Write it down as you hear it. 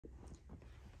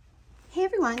Hey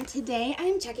everyone, today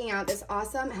I'm checking out this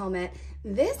awesome helmet.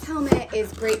 This helmet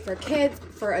is great for kids,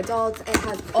 for adults. It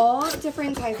has all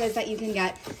different sizes that you can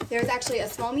get. There's actually a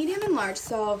small, medium, and large.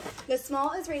 So the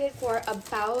small is rated for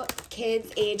about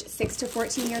kids age 6 to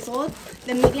 14 years old.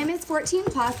 The medium is 14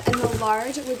 plus, and the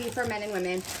large would be for men and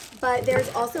women. But there's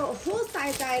also a whole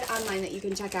size guide online that you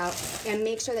can check out and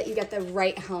make sure that you get the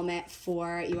right helmet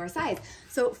for your size.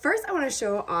 So first I want to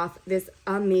show off this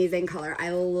amazing color.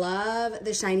 I love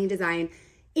the shiny design.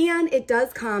 And it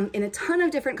does come in a ton of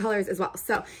different colors as well.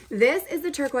 So this is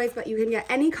the turquoise, but you can get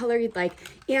any color you'd like.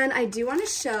 And I do want to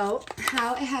show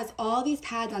how it has all these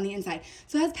pads on the inside.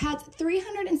 So it has pads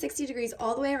 360 degrees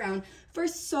all the way around for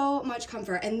so much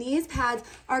comfort. And these pads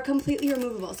are completely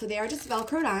removable. So they are just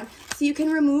Velcroed on. So you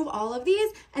can remove all of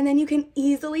these and then you can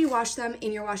easily wash them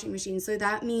in your washing machine. So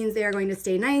that means they are going to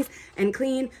stay nice and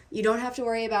clean. You don't have to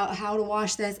worry about how to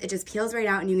wash this. It just peels right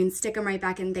out and you can stick them right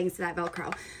back in thanks to that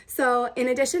Velcro. So in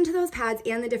addition to those pads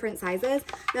and the different sizes,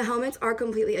 the helmets are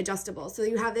completely adjustable. So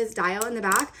you have this dial in the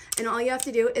back and all you have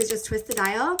to do is just twist the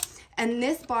dial. And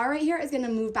this bar right here is going to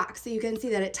move back so you can see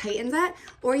that it tightens it,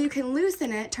 or you can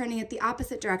loosen it, turning it the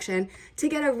opposite direction to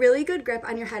get a really good grip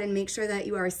on your head and make sure that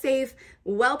you are safe,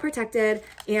 well protected,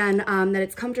 and that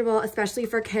it's comfortable, especially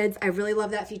for kids. I really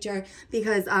love that feature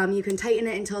because you can tighten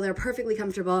it until they're perfectly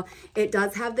comfortable. It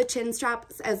does have the chin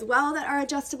straps as well that are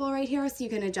adjustable right here, so you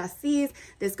can adjust these.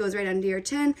 This goes right under your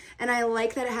chin, and I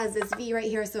like that it has this V right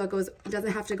here so it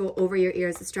doesn't have to go over your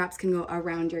ears. The straps can go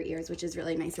around your ears, which is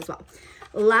really nice as well.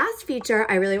 Last feature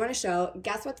I really want to show,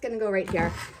 guess what's going to go right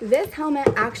here? This helmet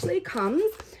actually comes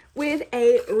with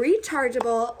a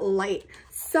rechargeable light.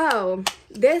 So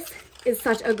this is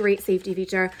such a great safety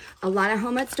feature. A lot of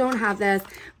helmets don't have this,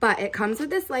 but it comes with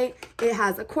this light. It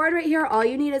has a cord right here. All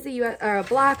you need is a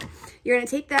block. You're going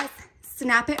to take this,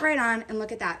 snap it right on, and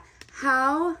look at that.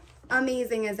 How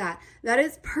amazing is that? That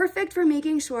is perfect for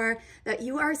making sure that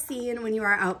you are seen when you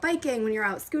are out biking, when you're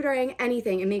out scootering,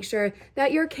 anything, and make sure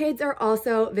that your kids are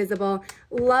also visible.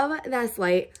 Love this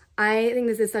light. I think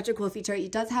this is such a cool feature.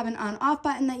 It does have an on-off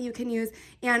button that you can use,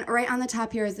 and right on the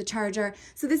top here is the charger.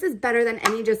 So this is better than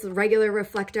any just regular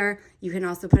reflector. You can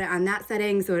also put it on that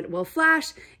setting so it will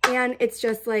flash, and it's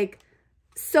just like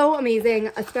so amazing,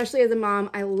 especially as a mom.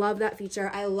 I love that feature.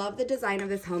 I love the design of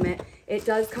this helmet. It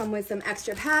does come with some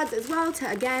extra pads as well to,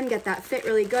 again, get that fit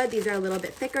really good. These are a little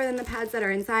bit thicker than the pads that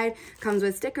are inside. Comes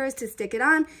with stickers to stick it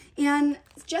on, and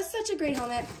it's just such a great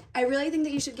helmet. I really think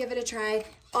that you should give it a try.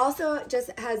 Also,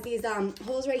 just has these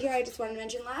holes right here. I just wanted to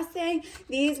mention last thing.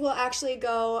 These will actually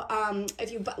go,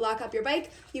 if you lock up your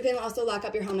bike, you can also lock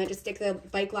up your helmet. Just stick the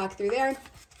bike lock through there.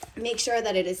 Make sure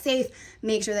that it is safe.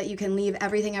 Make sure that you can leave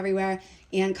everything everywhere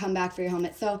and come back for your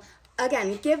helmet. So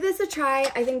again, give this a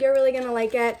try. I think you're really gonna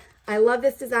like it. I love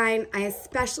this design. I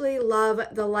especially love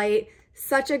the light.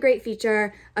 Such a great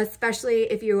feature, especially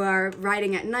if you are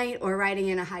riding at night or riding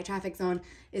in a high traffic zone.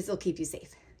 This will keep you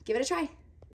safe. Give it a try.